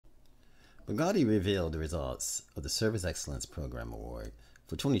Bugatti revealed the results of the Service Excellence Program Award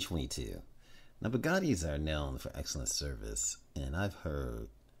for 2022. Now, Bugattis are known for excellent service, and I've heard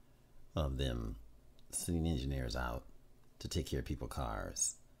of them sending engineers out to take care of people's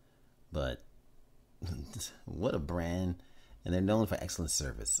cars. But what a brand, and they're known for excellent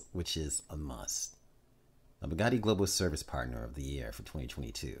service, which is a must. Now, Bugatti Global Service Partner of the Year for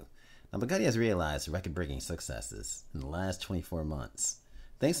 2022. Now, Bugatti has realized record-breaking successes in the last 24 months,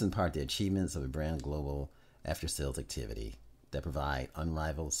 thanks in part to achievements of a brand global after-sales activity that provide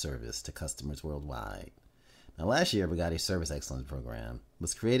unrivaled service to customers worldwide. Now, last year, Bugatti Service Excellence Program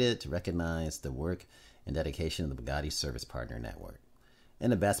was created to recognize the work and dedication of the Bugatti Service Partner Network.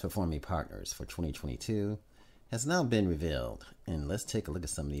 And the best performing partners for 2022 has now been revealed. And let's take a look at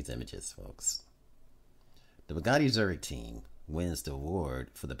some of these images, folks. The Bugatti Zurich team wins the award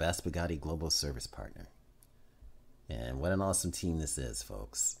for the best Bugatti Global Service Partner. And what an awesome team this is,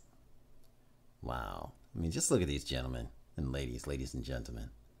 folks. Wow. I mean, just look at these gentlemen and ladies and gentlemen.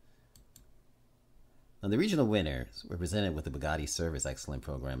 Now, the regional winners were presented with the Bugatti Service Excellence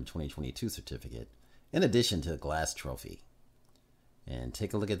Program 2022 certificate, in addition to the glass trophy. And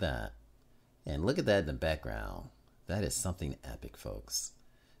take a look at that. And look at that in the background. That is something epic, folks.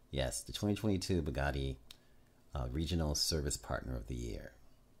 Yes, the 2022 Bugatti Regional Service Partner of the Year.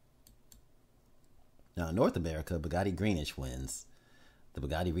 Now, in North America, Bugatti Greenwich wins the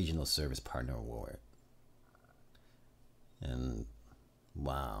Bugatti Regional Service Partner Award. And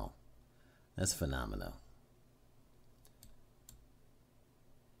wow, that's phenomenal.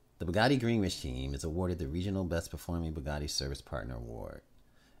 The Bugatti Greenwich team is awarded the Regional Best Performing Bugatti Service Partner Award.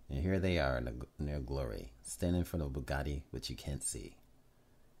 And here they are in their glory, standing in front of a Bugatti which you can't see.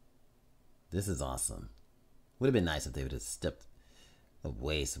 This is awesome. Would have been nice if they would have stepped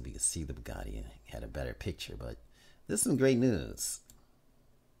away so we could see the Bugatti and had a better picture, but this is some great news.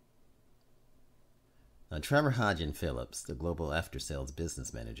 Now, Trevor Hodgen Phillips, the Global After Sales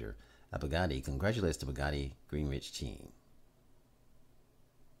Business Manager at Bugatti, congratulates the Bugatti Greenwich team.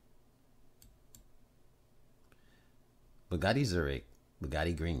 Bugatti Zurich,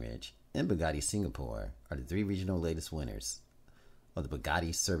 Bugatti Greenwich, and Bugatti Singapore are the three regional latest winners of the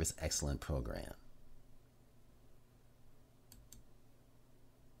Bugatti Service Excellence Program.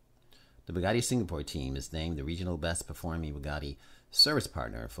 The Bugatti Singapore team is named the Regional Best Performing Bugatti Service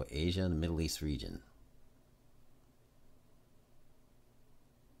Partner for Asia and the Middle East region.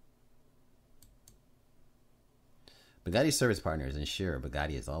 Bugatti Service Partners ensure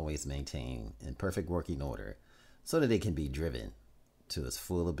Bugatti is always maintained in perfect working order so that it can be driven to its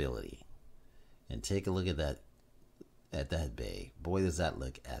full ability. And take a look at that bay. Boy, does that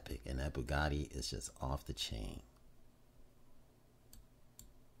look epic. And that Bugatti is just off the chain.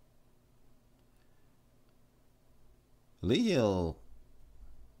 Leo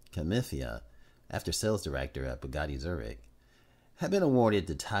Camifia, after sales director at Bugatti Zurich, had been awarded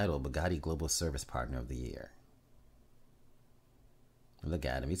the title Bugatti Global Service Partner of the Year. Look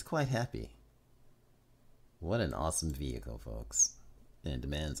at him, he's quite happy. What an awesome vehicle, folks. And it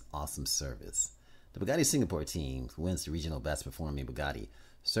demands awesome service. The Bugatti Singapore team wins the Regional Best Performing Bugatti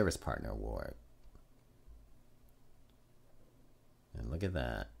Service Partner Award. And look at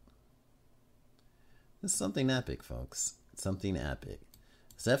that. It's something epic, folks. Something epic.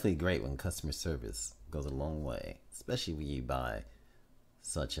 It's definitely great when customer service goes a long way, especially when you buy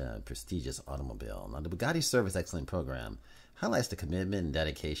such a prestigious automobile. Now, the Bugatti Service Excellence Program highlights the commitment and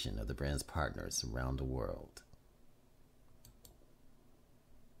dedication of the brand's partners around the world.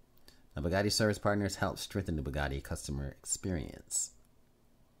 Now, Bugatti Service Partners help strengthen the Bugatti customer experience.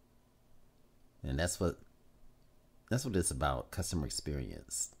 And that's what it's about, customer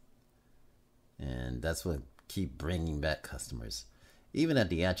experience. And that's what keep bringing back customers, even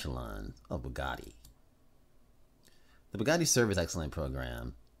at the echelon of Bugatti. The Bugatti Service Excellence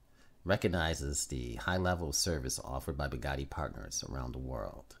Program recognizes the high level of service offered by Bugatti partners around the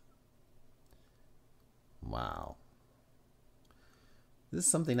world. Wow. This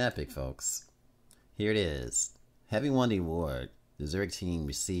is something epic, folks. Here it is. Having won the award, the Zurich team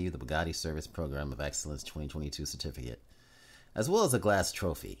received the Bugatti Service Program of Excellence 2022 certificate, as well as a glass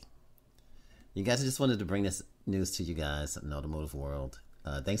trophy. You guys, I just wanted to bring this news to you guys in the automotive world.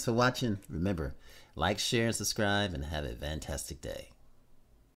 Thanks for watching. Remember, like, share, and subscribe, and have a fantastic day.